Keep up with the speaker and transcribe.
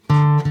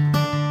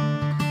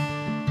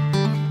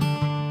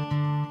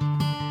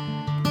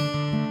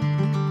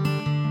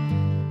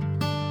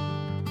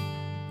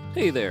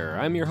Hey there,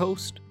 I'm your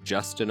host,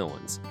 Justin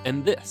Owens,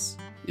 and this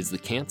is the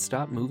Can't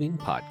Stop Moving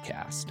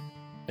podcast,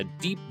 a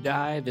deep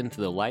dive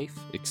into the life,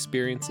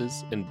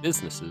 experiences, and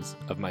businesses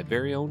of my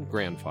very own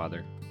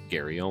grandfather,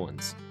 Gary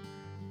Owens.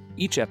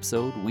 Each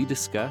episode, we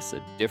discuss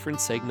a different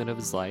segment of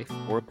his life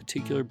or a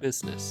particular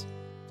business.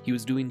 He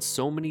was doing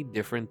so many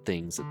different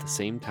things at the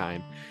same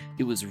time,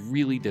 it was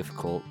really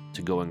difficult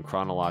to go in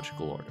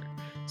chronological order.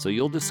 So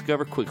you'll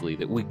discover quickly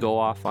that we go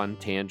off on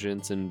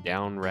tangents and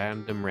down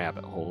random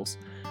rabbit holes,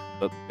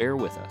 but bear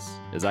with us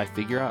as I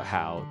figure out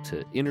how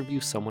to interview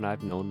someone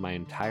I've known my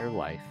entire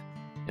life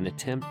and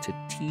attempt to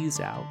tease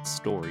out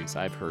stories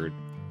I've heard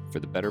for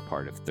the better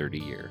part of 30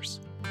 years.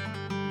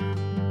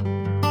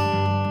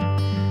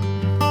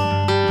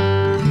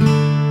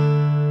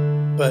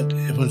 But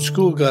when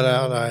school got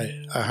out, I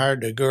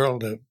hired a girl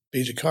to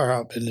be the car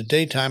hop. In the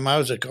daytime, I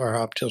was a car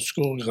hop till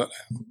school got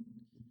out.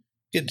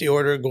 Get the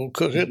order, go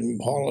cook it, and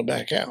haul it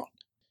back out.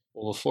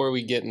 Well, before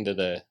we get into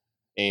the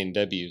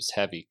A&W's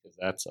heavy, because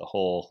that's a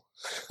whole,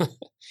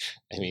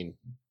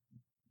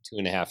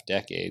 2.5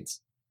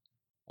 decades.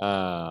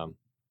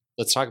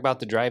 Let's talk about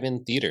the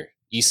drive-in theater,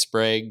 East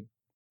Sprague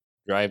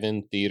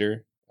Drive-In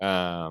Theater.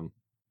 How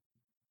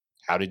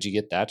did you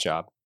get that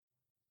job?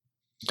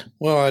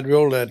 Well, I'd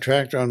rolled that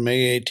tractor on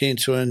May 18th,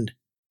 so in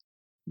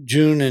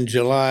June and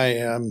July,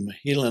 I'm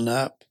healing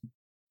up.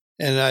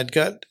 And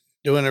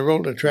when I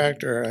rolled the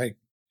tractor,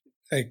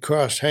 I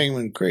crossed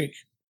Hangman Creek.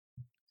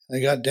 I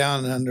got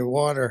down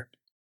underwater,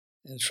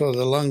 and so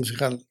the lungs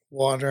got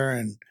water,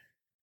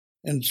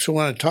 and so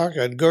when I talk,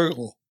 I'd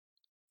gurgle.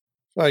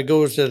 So I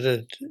goes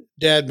to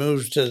Dad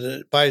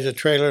buys a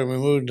trailer, and we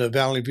moved to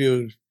Valley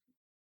View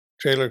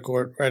Trailer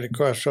Court right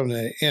across from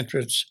the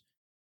entrance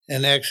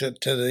and exit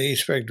to the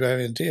East Sprague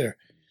Drive-In Theater.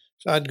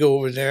 So I'd go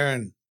over there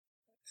and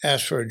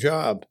ask for a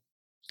job.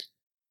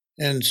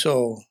 And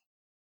so,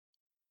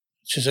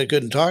 since I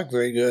couldn't talk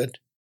very good,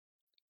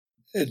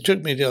 it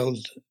took me till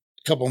a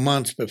couple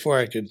months before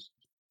I could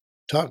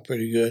talk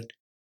pretty good.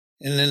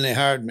 And then they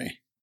hired me.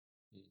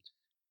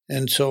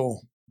 And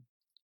so...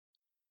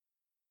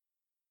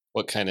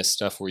 What kind of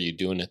stuff were you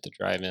doing at the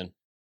drive-in?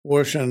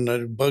 Washing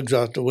the bugs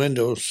off the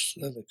windows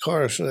of the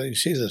car so they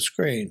see the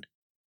screen.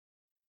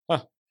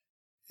 Huh.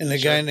 And the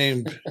guy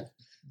named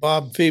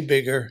Bob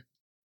Feebiger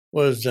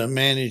was the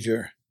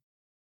manager.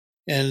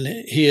 And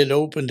he had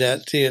opened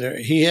that theater.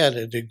 He had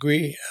a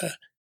degree, a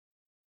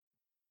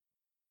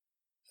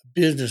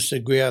business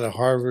degree out of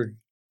Harvard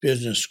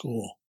Business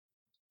School.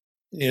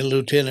 He had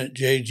Lieutenant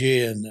JG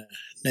in the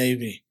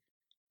Navy.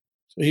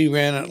 So he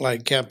ran it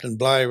like Captain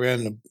Bligh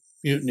ran the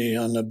mutiny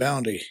on the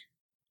Bounty.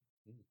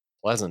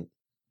 Pleasant.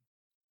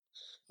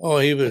 Oh,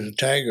 he was a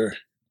tiger.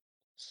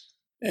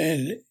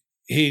 And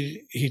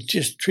he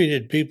just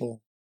treated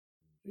people.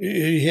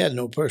 He had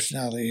no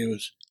personality. He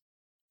was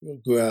real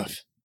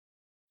gruff.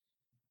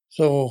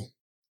 So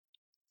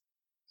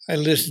I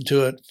listened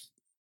to it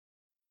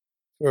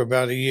for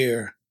about a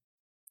year.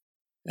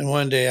 And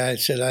one day I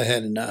said I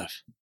had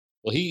enough.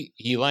 Well,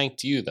 he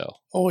liked you, though.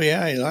 Oh,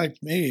 yeah, he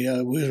liked me.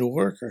 I was a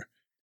worker.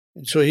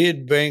 And so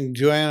he'd bring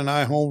Joanne and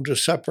I home to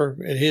supper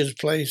at his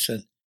place,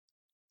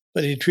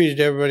 but he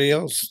treated everybody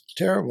else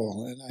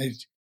terrible. And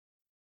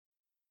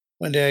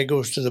one day I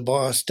goes to the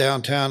boss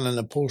downtown in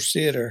the Post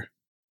Theater,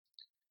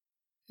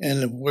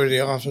 and where the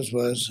office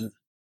was, and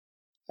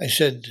I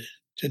said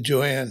to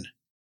Joanne,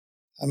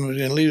 I'm going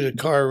to leave the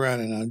car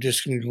running. I'm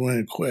just going to go in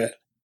and quit.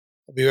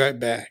 I'll be right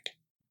back.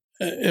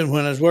 And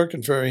when I was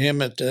working for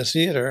him at the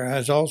theater, I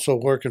was also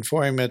working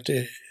for him at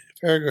the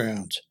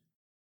fairgrounds,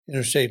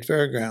 Interstate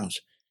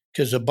Fairgrounds,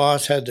 because the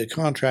boss had the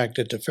contract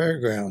at the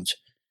fairgrounds.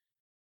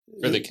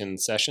 For the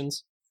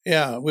concessions?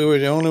 Yeah, we were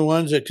the only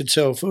ones that could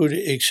sell food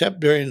except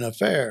during the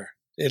fair.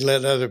 They'd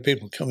let other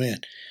people come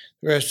in.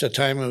 The rest of the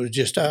time, it was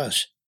just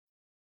us.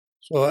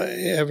 So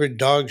every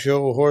dog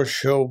show, horse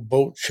show,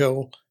 boat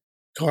show,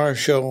 car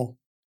show,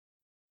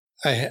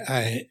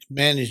 I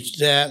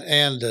managed that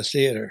and the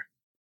theater.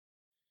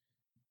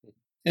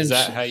 Is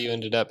that how you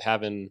ended up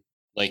having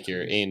like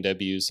your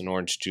A&W's and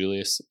Orange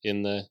Julius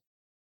in the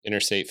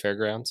Interstate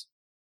Fairgrounds?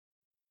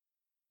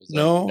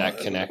 No, that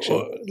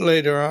connection?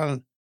 Later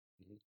on,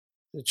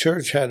 the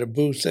church had a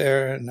booth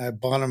there, and I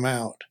bought them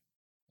out.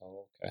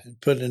 Oh, okay.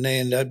 And put an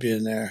A&W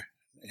in there.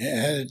 I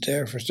had it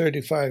there for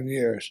 35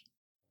 years.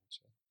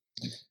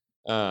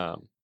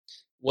 One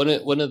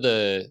of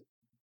the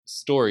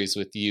stories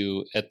with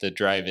you at the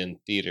drive-in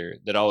theater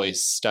that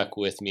always stuck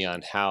with me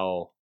on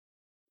how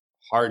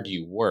hard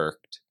you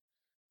worked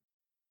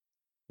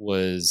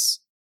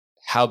was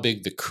how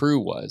big the crew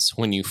was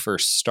when you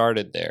first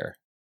started there.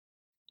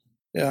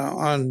 Yeah,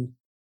 on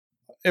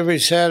every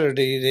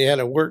Saturday, they had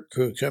a work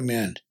crew come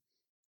in.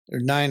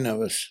 There's 9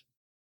 of us,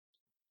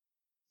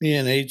 me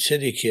and 8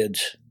 city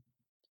kids.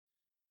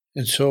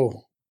 And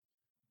so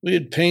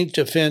we'd paint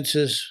the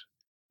fences.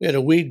 We had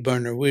a weed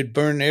burner. We'd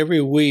burn every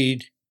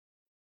weed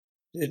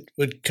that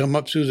would come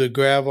up through the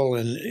gravel.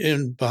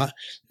 And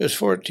there's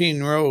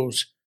 14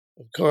 rows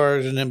of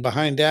cars. And then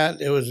behind that,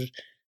 there was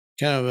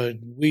kind of a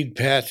weed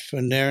patch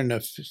from there and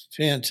the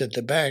fence at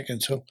the back.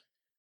 And so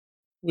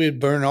we'd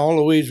burn all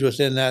the weeds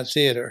within that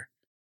theater.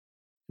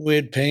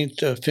 We'd paint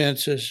the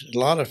fences, a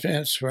lot of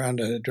fence around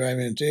the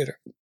drive-in theater.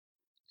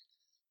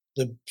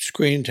 The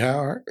screen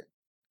tower,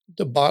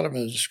 the bottom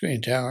of the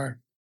screen tower,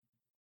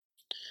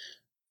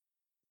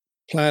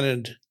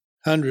 planted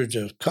hundreds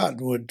of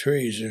cottonwood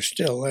trees. They're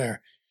still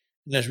there.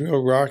 And it's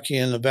real rocky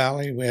in the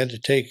valley. We had to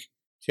take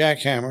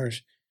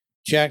jackhammer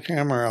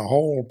a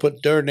hole,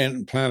 put dirt in it,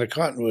 and plant a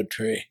cottonwood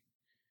tree.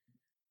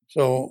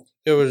 So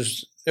there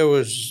was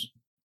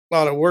a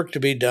lot of work to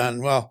be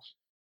done. Well,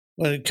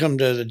 when it come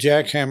to the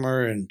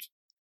jackhammer, and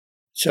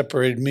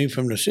separated me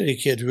from the city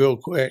kids real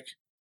quick.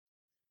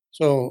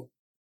 So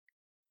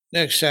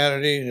next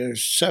Saturday,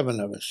 there's 7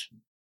 of us.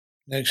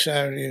 Next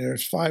Saturday,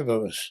 there's 5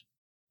 of us.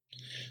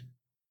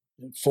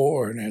 And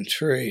 4, and then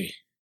 3.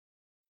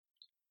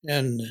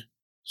 And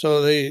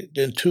so they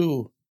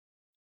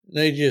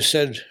just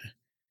said,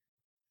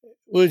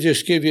 we'll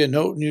just give you a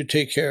note and you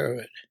take care of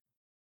it.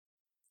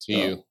 To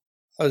you.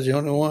 I was the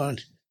only one.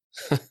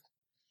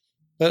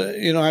 But,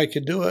 I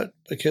could do it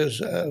because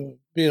of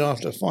being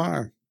off the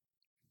farm.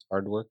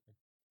 Hard work.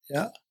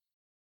 Yeah.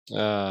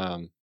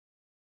 So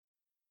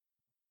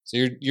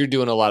you're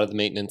doing a lot of the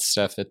maintenance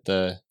stuff at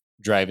the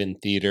drive-in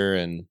theater,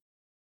 and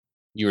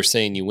you were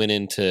saying you went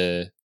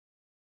into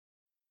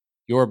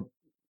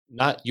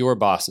not your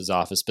boss's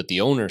office, but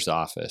the owner's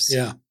office.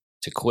 Yeah.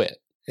 To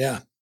quit. Yeah.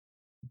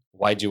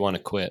 Why'd you want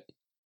to quit?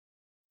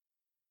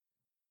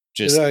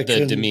 Just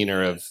the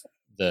demeanor of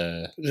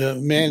the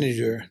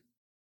manager.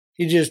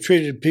 He just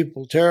treated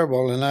people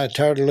terrible, and I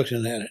tired of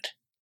looking at it.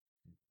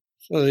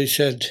 So they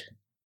said,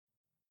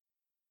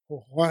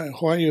 well,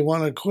 why do you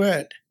want to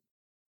quit?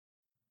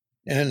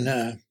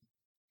 And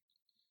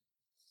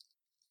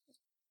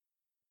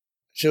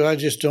so I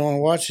just don't want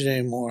to watch it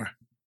anymore.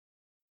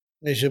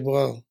 They said,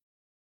 well,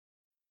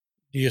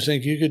 do you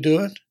think you could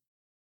do it?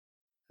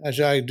 I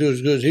said, I could do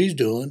as good as he's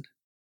doing.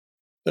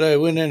 But I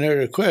went in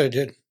there to quit. I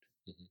did.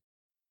 Mm-hmm.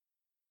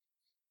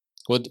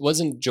 Well,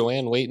 wasn't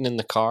Joanne waiting in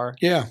the car?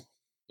 Yeah.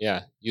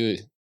 Yeah. You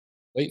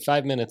wait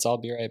 5 minutes. I'll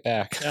be right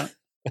back. Yeah.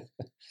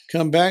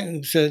 Come back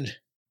and said,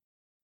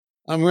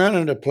 I'm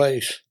running the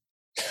place.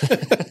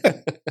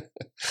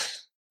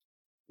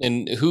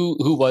 And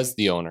who was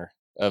the owner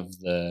of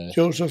the...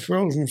 Joseph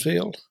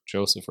Rosenfield.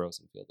 Joseph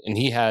Rosenfield. And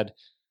he had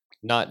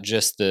not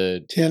just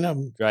the 10 of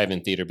them.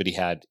 Drive-in theater, but he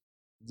had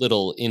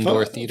little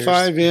indoor theaters.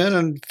 5 in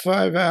and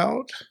 5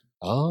 out.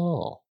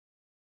 Oh.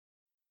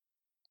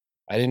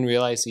 I didn't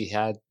realize he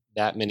had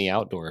that many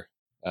outdoor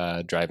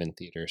drive-in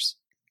theaters.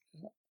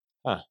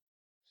 Huh.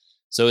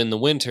 So in the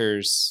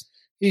winters...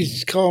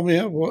 He's called me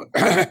up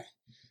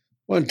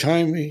one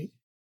time.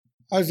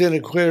 I was in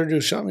a quit or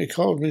do something. He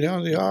called me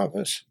down to the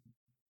office.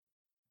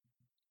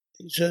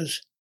 He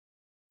says,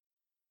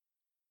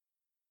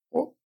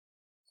 well,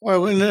 I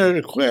went there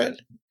to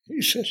quit.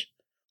 He says,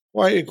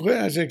 why you quit?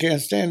 I said, I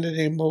can't stand it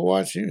anymore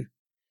watching you.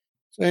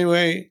 So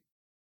anyway,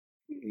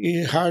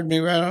 he hired me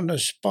right on the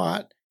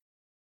spot.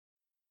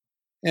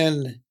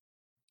 And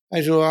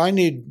I said, well, I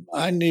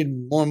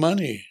need more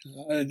money.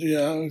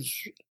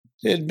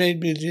 They had made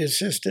me the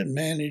assistant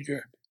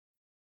manager,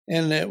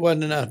 and it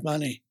wasn't enough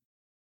money.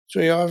 So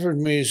he offered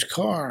me his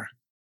car.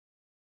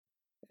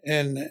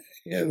 And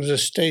it was a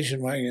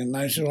station wagon. And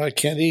I said, well, I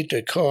can't eat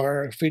the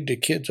car, feed the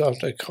kids off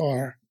the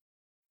car.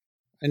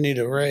 I need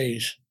a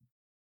raise.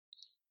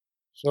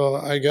 So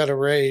I got a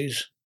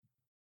raise.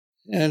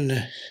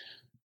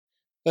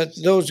 But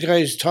those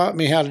guys taught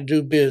me how to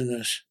do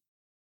business.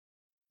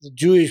 The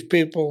Jewish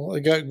people, I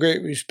got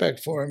great respect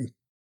for them.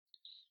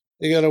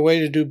 They got a way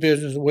to do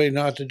business, a way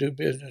not to do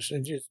business,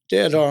 and just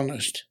dead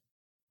honest.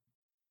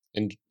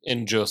 And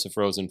Joseph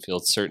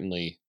Rosenfield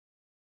certainly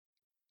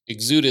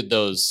exuded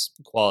those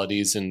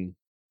qualities, and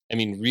I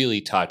mean,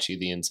 really taught you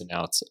the ins and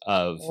outs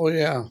of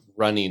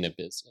running a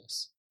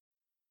business.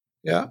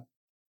 Yeah.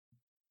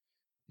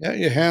 Yeah,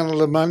 you handle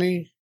the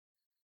money.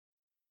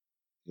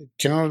 You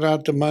counted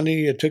out the money.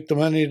 You took the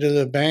money to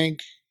the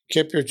bank,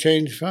 kept your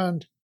change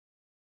fund.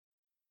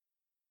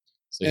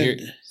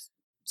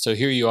 So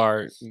here you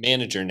are,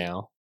 manager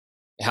now.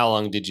 How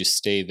long did you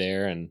stay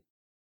there, and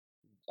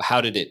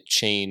how did it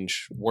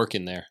change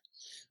working there?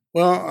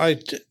 Well,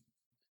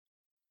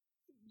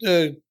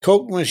 the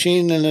Coke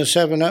machine and the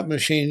 7-Up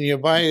machine, you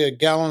buy a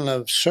gallon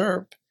of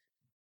syrup,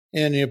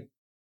 and you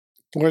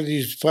pour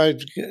these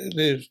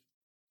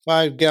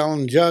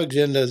 5-gallon jugs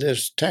into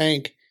this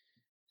tank.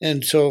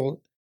 And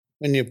so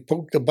when you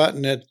poke the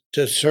button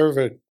to serve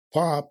a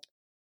pop,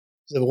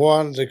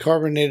 the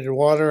carbonated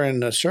water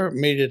and the syrup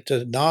meet at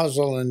the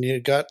nozzle, and you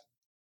got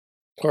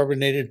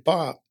carbonated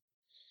pop.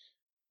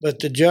 But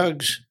the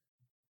jugs,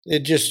 they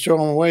just throw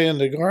them away in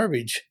the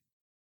garbage.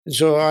 And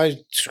so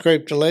I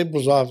scraped the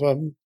labels off of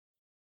them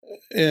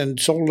and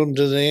sold them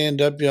to the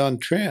A&W on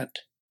Trent,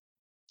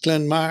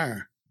 Glenn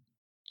Meyer.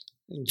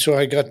 And so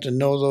I got to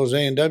know those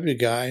A&W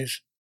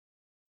guys.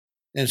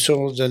 And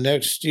so the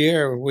next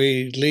year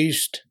we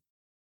leased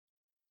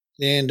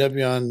the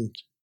A&W on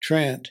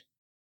Trent.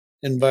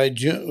 And by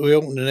June, we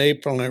opened in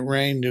April and it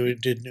rained and we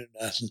didn't do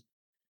nothing.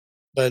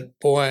 But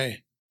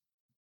boy,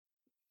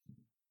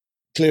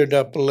 cleared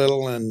up a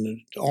little,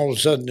 and all of a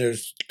sudden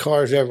there's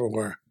cars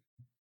everywhere.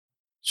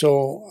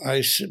 So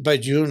by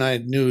June, I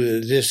knew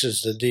that this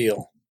is the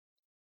deal.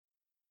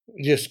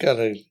 We just got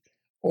to,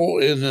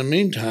 in the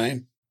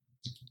meantime,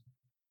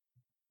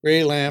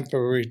 Ray Lamp, a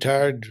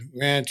retired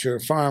rancher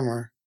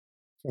farmer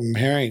from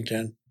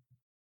Harrington,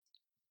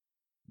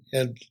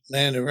 had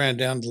land that ran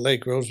down to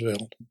Lake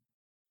Roosevelt.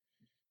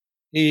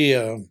 He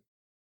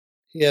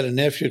had a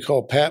nephew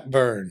called Pat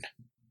Byrne.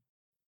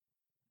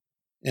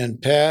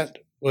 And Pat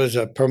was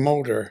a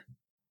promoter,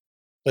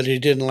 but he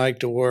didn't like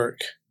to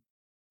work.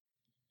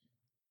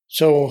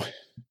 So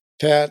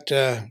Pat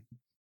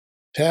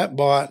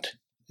bought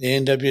the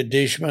A&W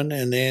Dishman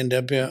and the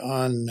A&W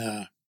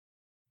on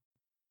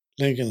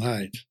Lincoln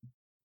Heights.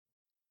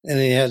 And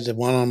he had the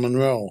one on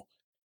Monroe.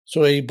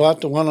 So he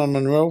bought the one on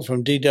Monroe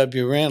from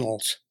D.W.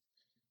 Reynolds.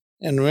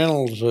 And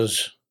Reynolds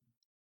was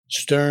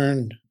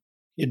stern.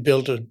 He'd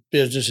built a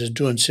business that's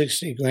doing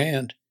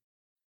 $60,000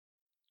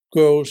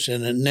 gross,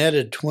 and it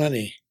netted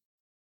 20.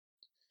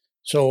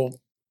 So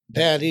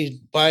Pat,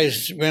 he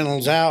buys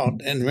Reynolds out,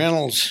 and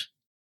Reynolds,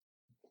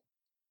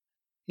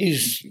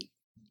 he's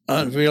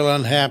real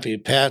unhappy.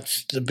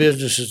 The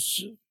business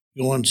is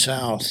going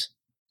south.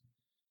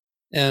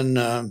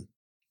 And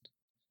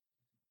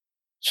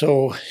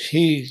so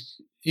he's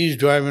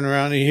driving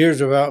around, he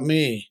hears about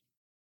me,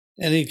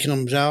 and he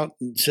comes out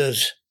and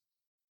says,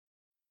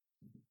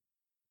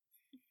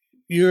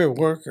 "You're a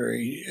worker.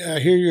 I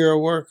hear you're a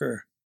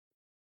worker.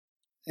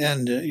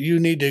 And you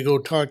need to go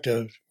talk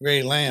to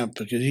Ray Lamp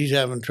because he's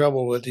having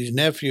trouble with his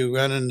nephew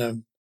running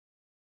the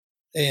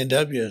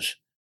A&Ws."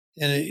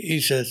 And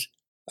he says,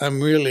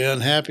 "I'm really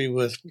unhappy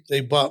with,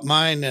 they bought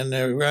mine and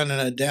they're running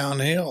it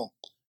downhill."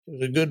 It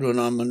was a good one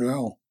on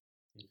Monroe.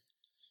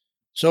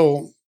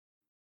 So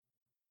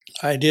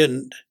I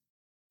didn't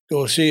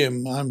go see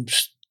him. I'm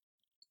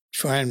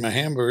frying my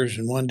hamburgers,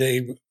 and one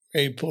day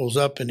Ray pulls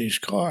up in his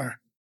car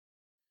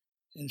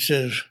and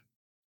says,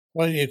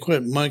 "Why don't you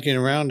quit monkeying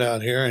around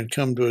out here and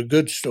come to a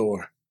good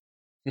store?"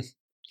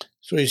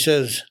 So he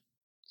says,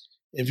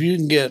 "If you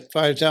can get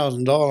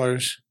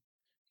 $5,000,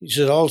 he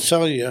said, I'll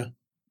sell you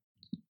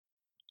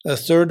a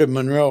third of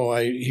Monroe."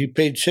 He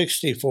paid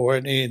 $60 for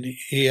it, and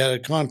he had a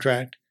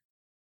contract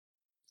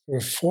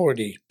for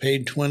 $40,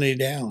 paid $20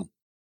 down.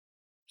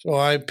 So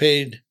I'm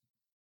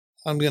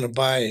going to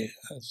buy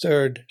a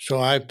third. So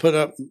I put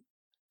up,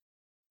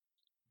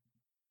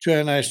 Joy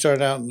and I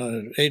started out in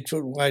an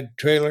 8-foot wide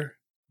trailer.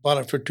 Bought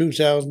it for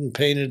 $2,000,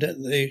 painted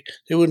it.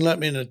 They wouldn't let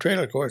me in the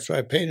trailer court, so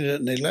I painted it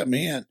and they let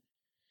me in.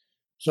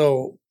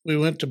 So we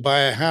went to buy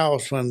a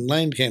house when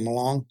Lane came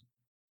along.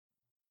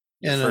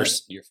 Your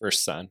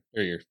first son,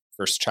 or your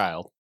first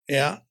child.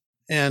 Yeah.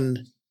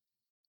 And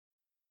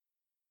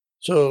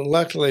so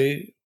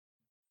luckily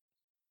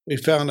we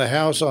found a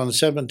house on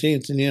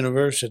 17th and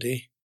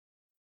University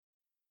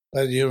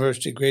by the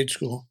University Grade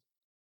School.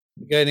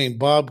 A guy named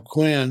Bob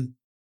Quinn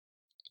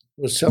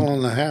was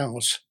selling the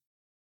house.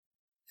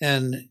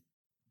 And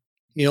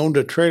he owned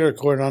a trailer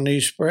court on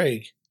East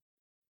Sprague.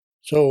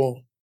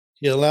 So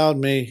he allowed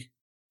me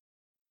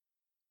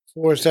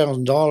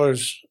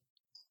 $4,000.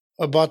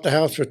 I bought the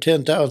house for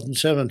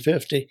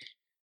 $10,750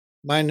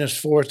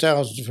 minus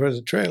 $4,000 for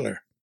the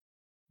trailer.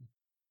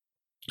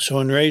 So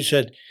when Ray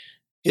said,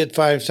 "Get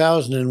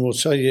 $5,000 and we'll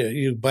sell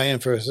you buy in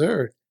for a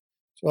third."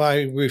 So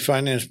I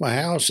refinanced my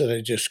house that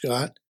I just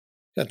got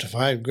the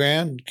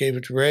 $5,000, gave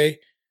it to Ray,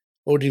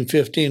 owed him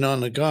 $15 on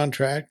the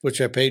contract,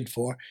 which I paid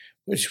for.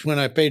 Which when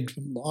I paid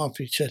him off,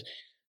 he said,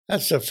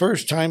 "That's the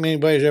first time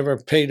anybody's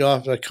ever paid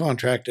off the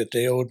contract that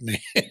they owed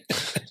me."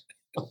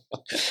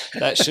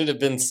 That should have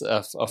been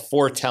a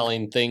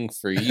foretelling thing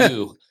for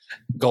you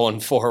going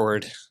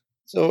forward.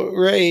 So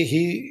Ray,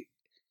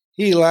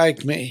 he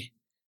liked me.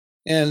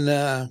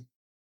 And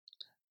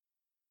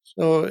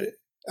so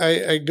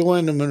I go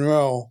into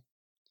Monroe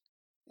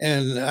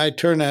and I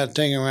turn that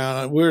thing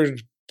around. We're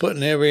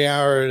putting every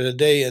hour of the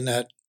day in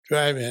that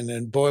drive-in,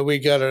 and boy, we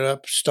got it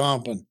up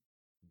stomping.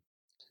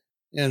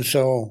 And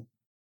so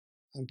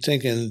I'm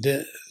thinking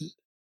that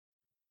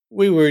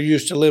we were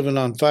used to living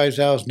on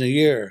 $5,000 a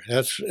year.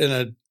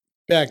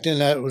 Back then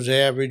that was the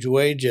average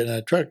wage, and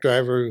a truck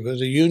driver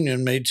with a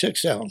union made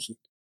 $6,000.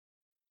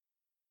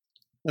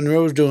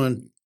 Monroe's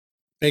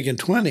making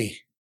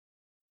 $20,000.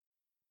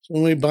 So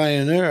when we buy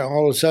in there,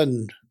 all of a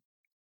sudden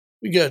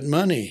we got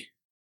money,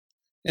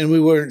 and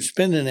we weren't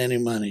spending any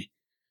money.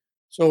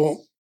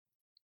 So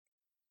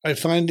I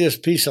find this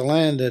piece of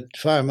land at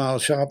 5 Mile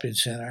Shopping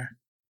Center.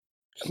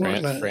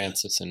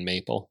 Francis and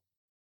Maple.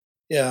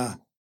 Yeah,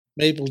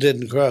 Maple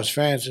didn't cross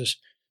Francis.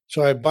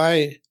 So I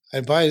buy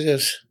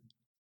this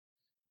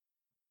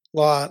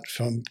lot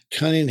from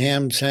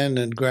Cunningham Sand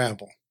and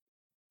Gravel.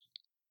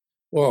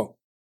 Well,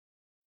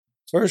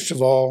 first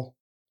of all,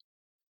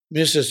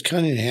 Mrs.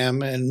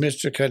 Cunningham and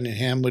Mr.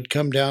 Cunningham would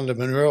come down to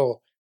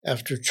Monroe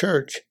after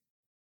church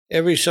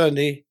every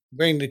Sunday,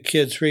 bring the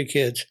 3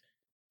 kids,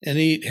 and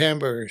eat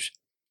hamburgers.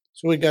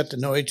 So we got to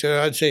know each other.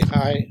 I'd say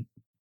hi,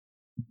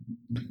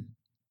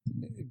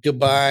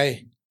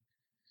 goodbye.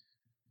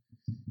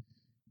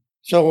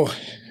 So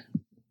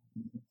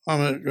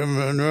I'm at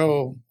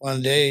Monroe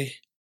one day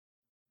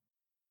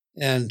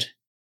and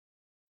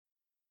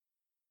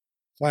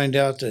find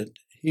out that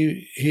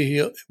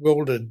he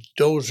rolled a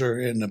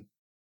dozer in the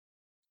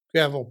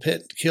gravel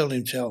pit and killed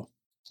himself.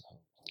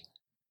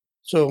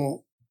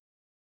 So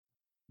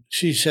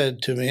she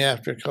said to me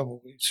after a couple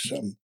of weeks,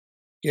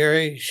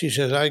 Gary, she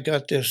said, I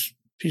got this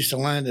piece of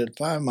land at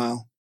 5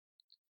 Mile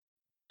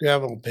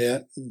gravel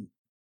pit,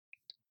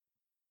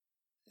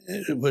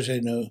 which I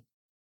knew,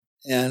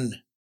 and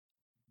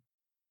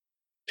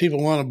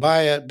people want to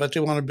buy it, but they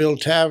want to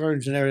build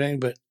taverns and everything,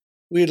 but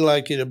we'd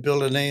like you to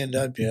build an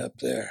A&W up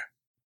there.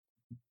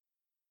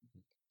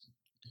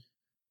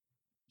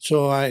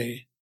 So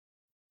I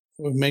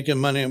was making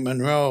money at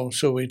Monroe,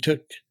 so I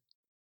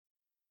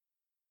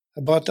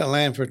bought the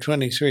land for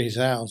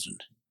 $23,000.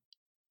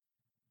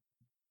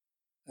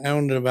 I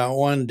owned it about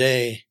one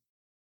day,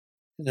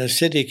 and the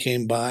city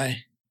came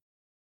by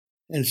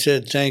and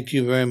said, thank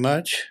you very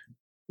much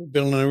for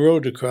building a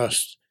road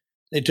across.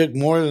 They took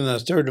more than a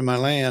third of my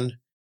land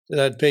that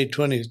I'd paid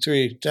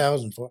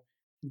 $23,000 for,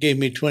 gave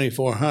me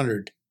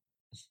 $2,400.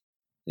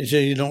 They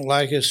said, you don't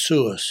like us,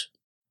 sue us.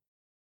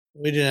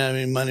 We didn't have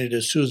any money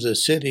to sue the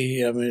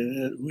city. I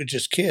mean, we're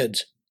just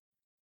kids.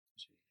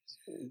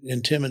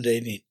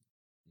 Intimidating.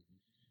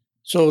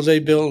 So they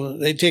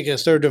take a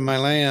third of my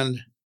land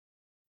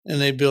and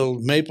they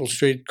build Maple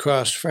Street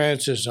across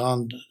Francis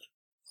on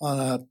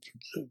up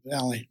the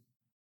valley.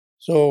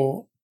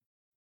 So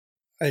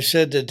I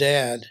said to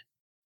Dad,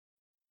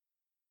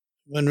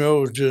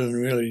 Monroe was doing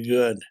really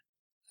good.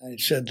 I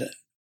said that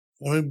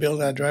when we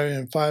build that driveway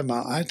in 5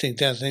 Mile, I think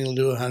that thing will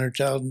do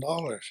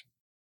 $100,000.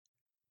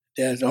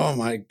 Dad, oh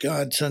my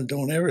God, son,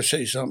 don't ever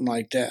say something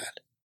like that.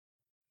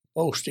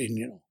 Boasting,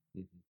 you know.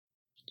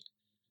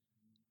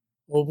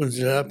 Opens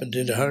it up and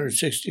did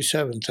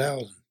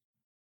 $167,000.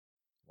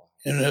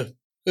 And the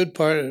good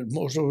part of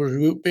most of it was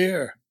root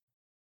beer.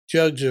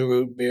 Jugs of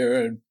root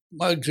beer and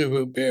mugs of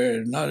root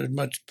beer, and not as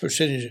much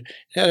percentage.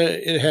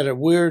 It had a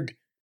weird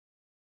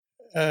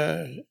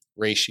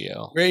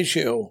ratio.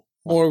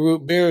 More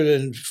root beer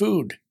than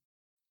food.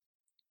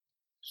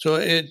 So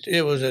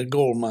it was a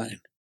gold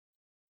mine.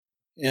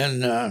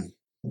 And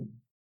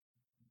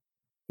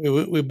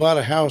we bought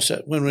a house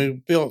when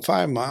we built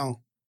 5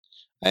 Mile.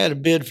 I had a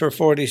bid for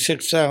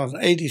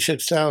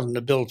 $86,000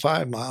 to build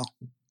 5 Mile.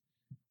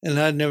 And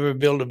I'd never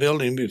built a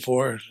building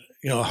before,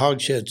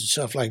 hogsheds and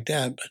stuff like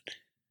that. But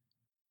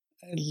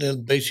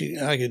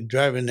I could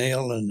drive a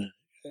nail,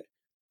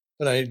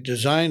 but I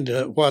designed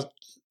what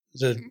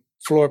the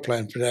floor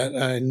plan for that.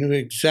 I knew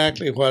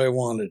exactly what I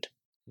wanted.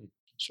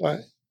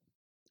 So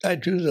I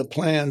drew the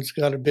plans,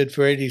 got a bid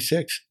for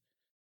 86.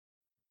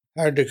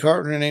 Hired a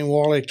carpenter named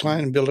Wally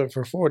Klein and built it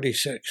for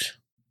 46.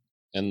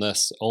 And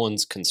thus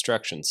Owens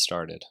Construction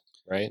started,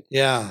 right?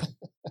 Yeah.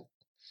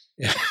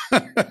 Yeah.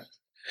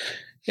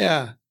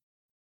 Yeah.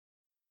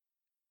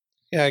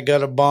 Yeah, I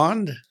got a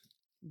bond,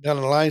 got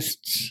a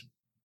license.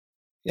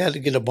 You had to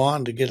get a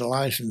bond to get a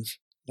license.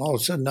 All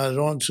of a sudden, I was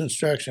Owens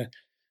Construction.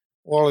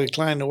 Wally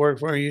Klein, to work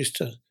for, used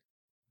to,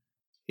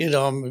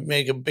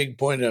 make a big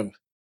point of,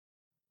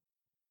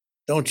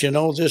 don't you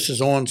know this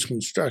is Owens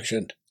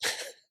Construction?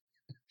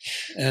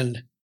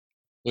 And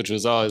which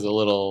was always a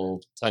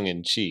little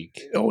tongue-in-cheek.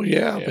 Oh,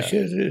 yeah,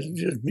 because it's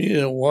just me,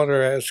 a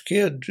water-ass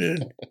kid,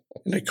 and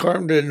the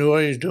carpenter didn't know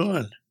what he was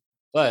doing.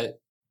 But,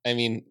 I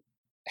mean,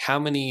 how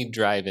many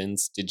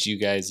drive-ins did you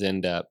guys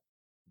end up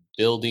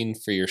building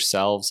for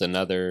yourselves and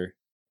other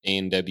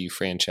A&W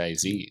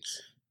franchisees?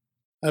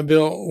 I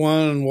built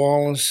one in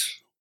Wallace,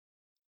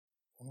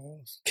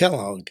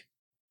 Kellogg.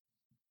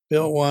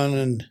 Built one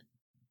in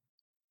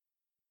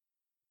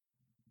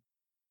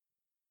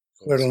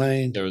Coeur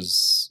d'Alene. There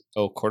was,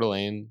 Coeur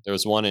d'Alene. There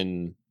was one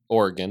in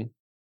Oregon.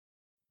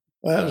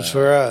 Well, that was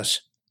for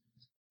us.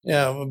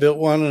 Yeah, we built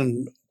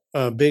one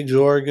in Biggs,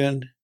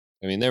 Oregon.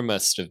 I mean, there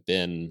must have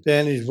been...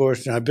 Vantage,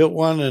 Washington. I built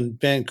one in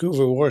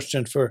Vancouver,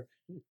 Washington for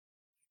a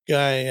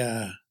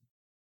guy,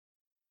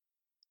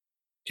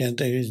 can't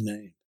think of his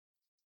name.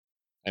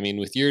 I mean,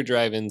 with your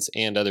drive-ins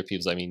and other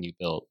people's, I mean, you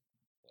built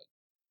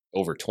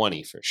over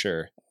 20 for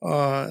sure.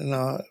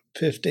 No,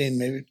 15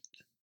 maybe.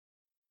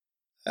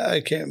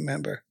 I can't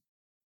remember.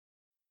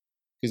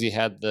 Because you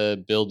had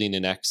the building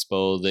and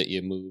expo that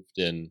you moved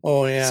and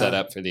set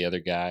up for the other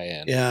guy.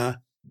 And yeah.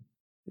 I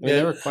mean,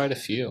 there were quite a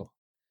few.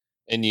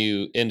 And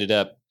you ended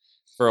up,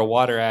 for a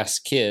water-ass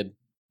kid,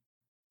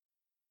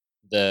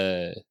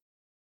 the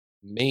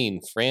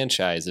main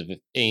franchise of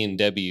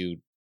A&W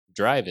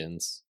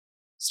drive-ins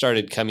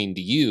started coming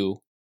to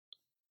you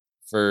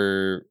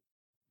for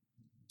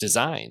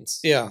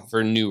designs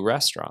for new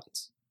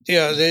restaurants.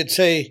 Yeah, they'd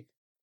say,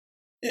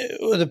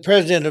 the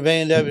president of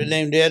A&W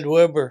named Ed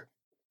Weber,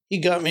 he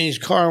got me his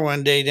car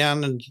one day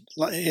down in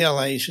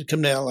L.A. He said,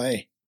 come to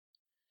L.A.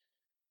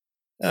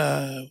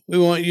 We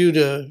want you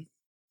to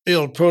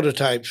build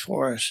prototypes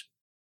for us.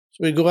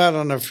 So we go out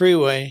on the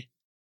freeway,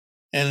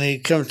 and he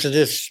comes to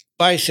this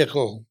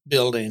bicycle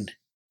building.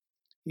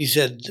 He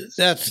said,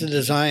 that's the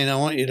design I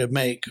want you to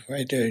make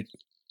right there.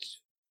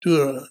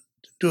 Do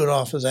it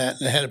off of that.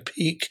 And it had a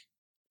peak.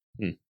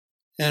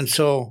 And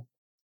so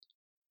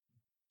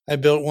I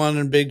built one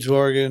in Biggs,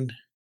 Oregon,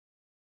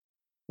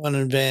 one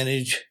in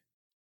Vantage.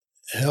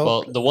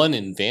 Well, the one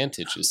in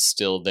Vantage is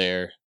still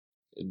there.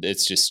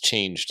 It's just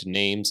changed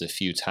names a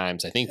few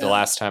times. I think the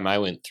last time I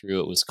went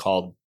through, it was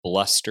called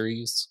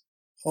Blusteries.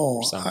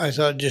 Oh, I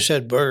thought it just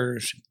had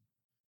burgers.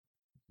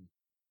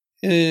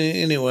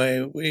 Anyway,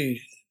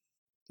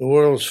 the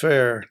World's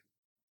Fair,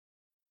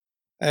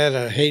 I had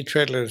a hay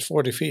trailer that's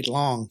 40 feet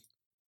long.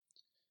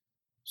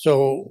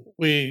 So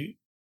we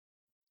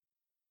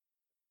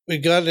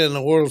got in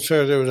the World's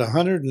Fair. There was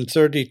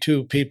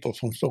 132 people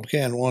from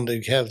Spokane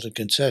wanted to have the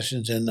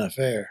concessions in the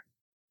fair,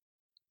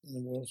 in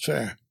the World's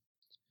Fair.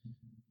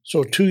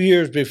 So 2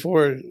 years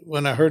before,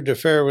 when I heard the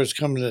fair was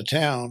coming to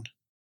town,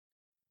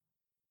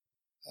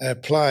 I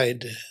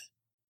applied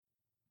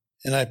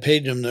and I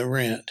paid them the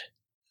rent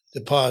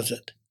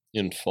deposit.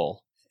 In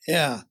full.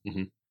 Yeah.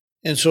 Mm-hmm.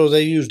 And so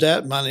they used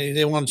that money.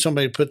 They wanted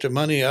somebody to put their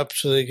money up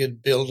so they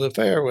could build a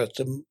fair with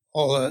them.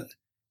 All that.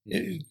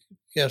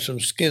 Get some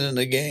skin in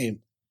the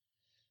game.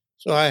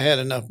 So I had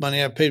enough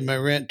money. I paid my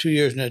rent 2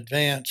 years in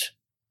advance.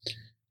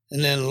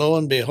 And then lo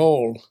and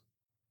behold,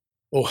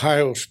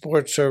 Ohio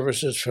Sports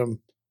Services from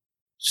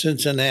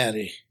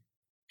Cincinnati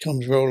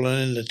comes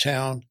rolling into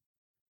town.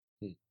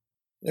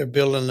 They're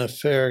building the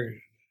fair,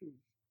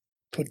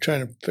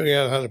 trying to figure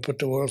out how to put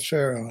the World's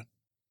Fair on.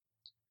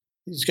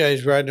 These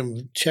guys write them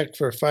a check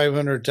for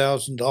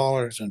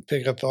 $500,000 and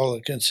pick up all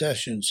the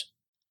concessions,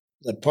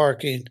 the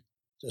parking,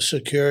 the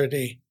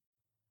security.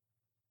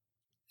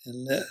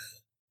 And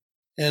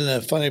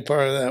the funny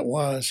part of that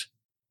was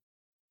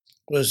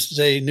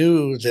they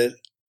knew that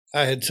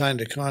I had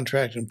signed a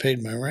contract and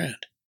paid my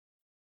rent.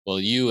 Well,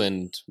 you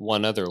and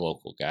one other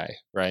local guy,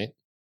 right?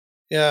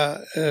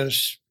 Yeah, a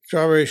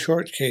strawberry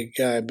shortcake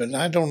guy, but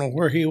I don't know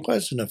where he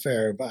was in the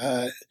fair.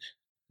 But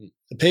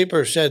the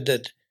paper said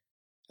that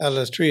out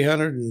of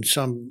 300 and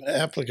some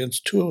applicants,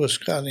 2 of us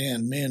got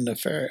in, me and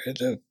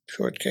the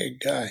shortcake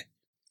guy.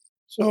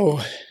 So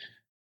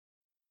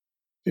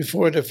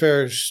before the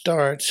fair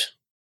starts,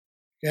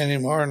 a guy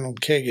named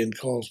Arnold Kagan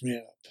calls me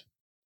up.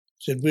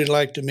 Said, we'd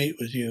like to meet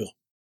with you.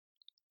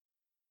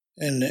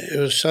 And it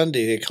was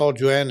Sunday. They called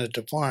Joanne at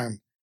the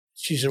farm.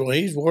 She said, well,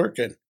 he's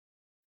working.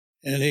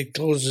 And he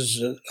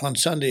closes on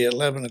Sunday at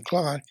 11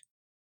 o'clock.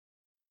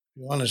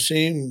 You want to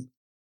see him?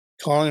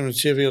 Call him and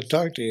see if he'll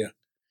talk to you.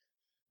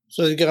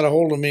 So they got a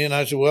hold of me, and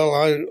I said, well,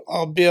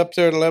 I'll be up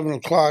there at 11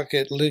 o'clock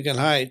at Lincoln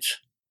Heights,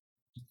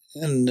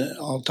 and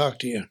I'll talk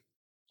to you.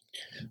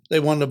 They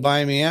wanted to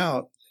buy me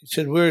out. He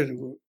said, we're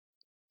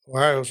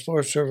Ohio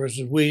Sports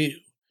Services.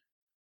 We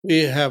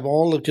have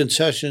all the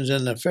concessions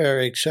in the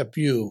fair except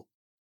you.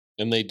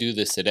 And they do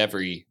this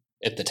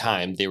at the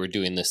time, they were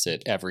doing this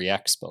at every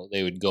expo.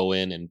 They would go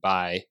in and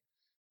buy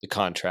the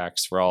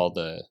contracts for all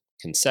the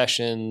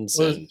concessions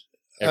and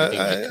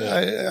everything they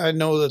could. I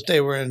know that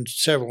they were in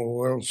several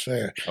World's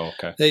Fair. Oh,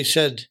 okay. They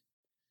said,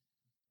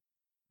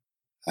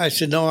 I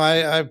said, no,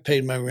 I've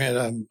paid my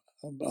rent.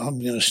 I'm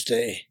going to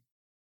stay.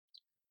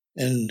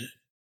 And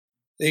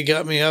they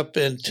got me up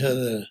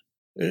into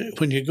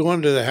when you go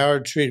under the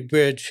Howard Street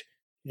Bridge,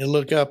 you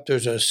look up,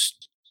 there's a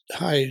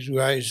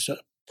high-rise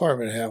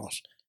apartment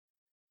house.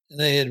 And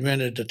they had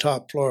rented the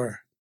top floor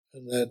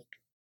of that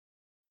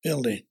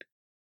building.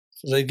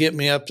 So they get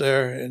me up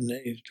there, and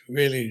they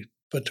really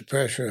put the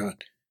pressure on.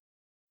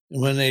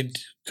 And when they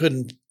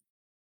couldn't,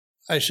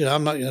 I said,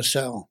 I'm not going to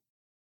sell.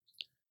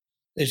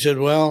 They said,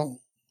 well,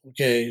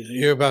 okay,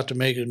 you're about to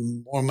make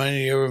more money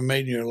than you ever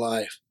made in your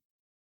life.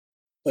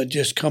 But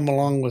just come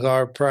along with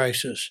our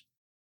prices,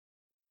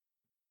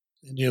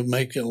 and you'll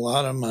make a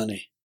lot of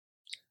money.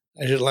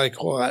 I said,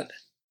 like what?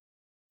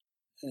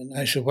 And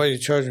I said, what are you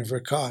charging for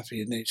coffee?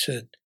 And they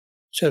said,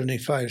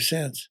 75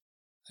 cents.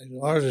 I said,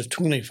 ours is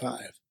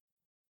 25.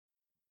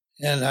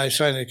 And I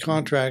signed a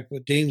contract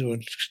with Dean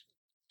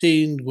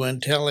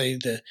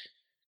Guentelli, the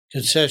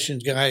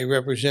concessions guy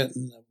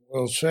representing the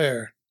World's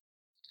Fair,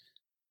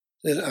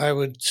 that I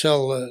would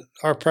sell,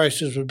 our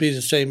prices would be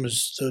the same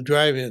as the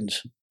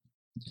drive-ins.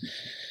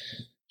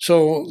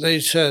 So they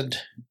said,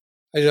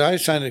 I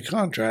signed a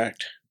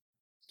contract.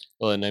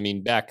 Well, and I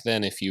mean, back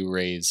then, if you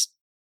raised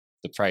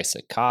the price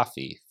of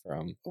coffee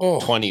from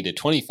 20 to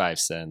 25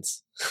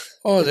 cents.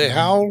 Oh, they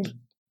howled?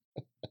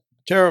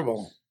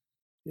 Terrible.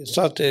 You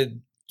thought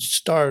they'd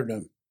starved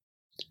them.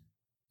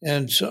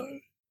 And so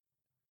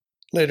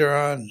later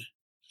on,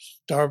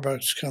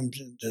 Starbucks comes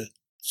into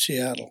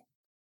Seattle.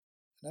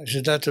 I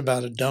said, that's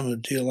about the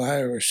dumbest deal I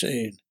ever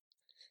seen.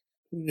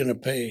 We're going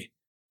to pay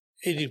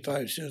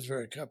 85 cents for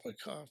a cup of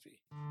coffee.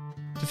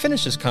 To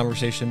finish this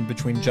conversation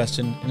between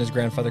Justin and his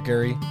grandfather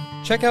Gary,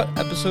 check out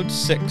episode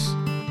 6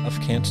 of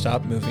Can't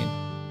Stop Moving.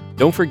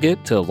 Don't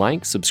forget to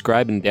like,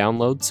 subscribe, and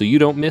download so you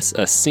don't miss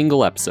a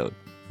single episode.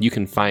 You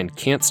can find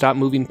Can't Stop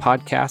Moving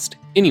podcast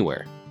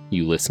anywhere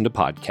you listen to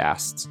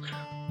podcasts.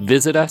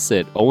 Visit us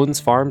at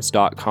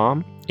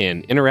owensfarms.com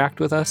and interact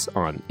with us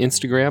on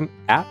Instagram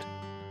at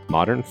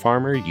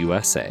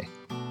modernfarmerusa.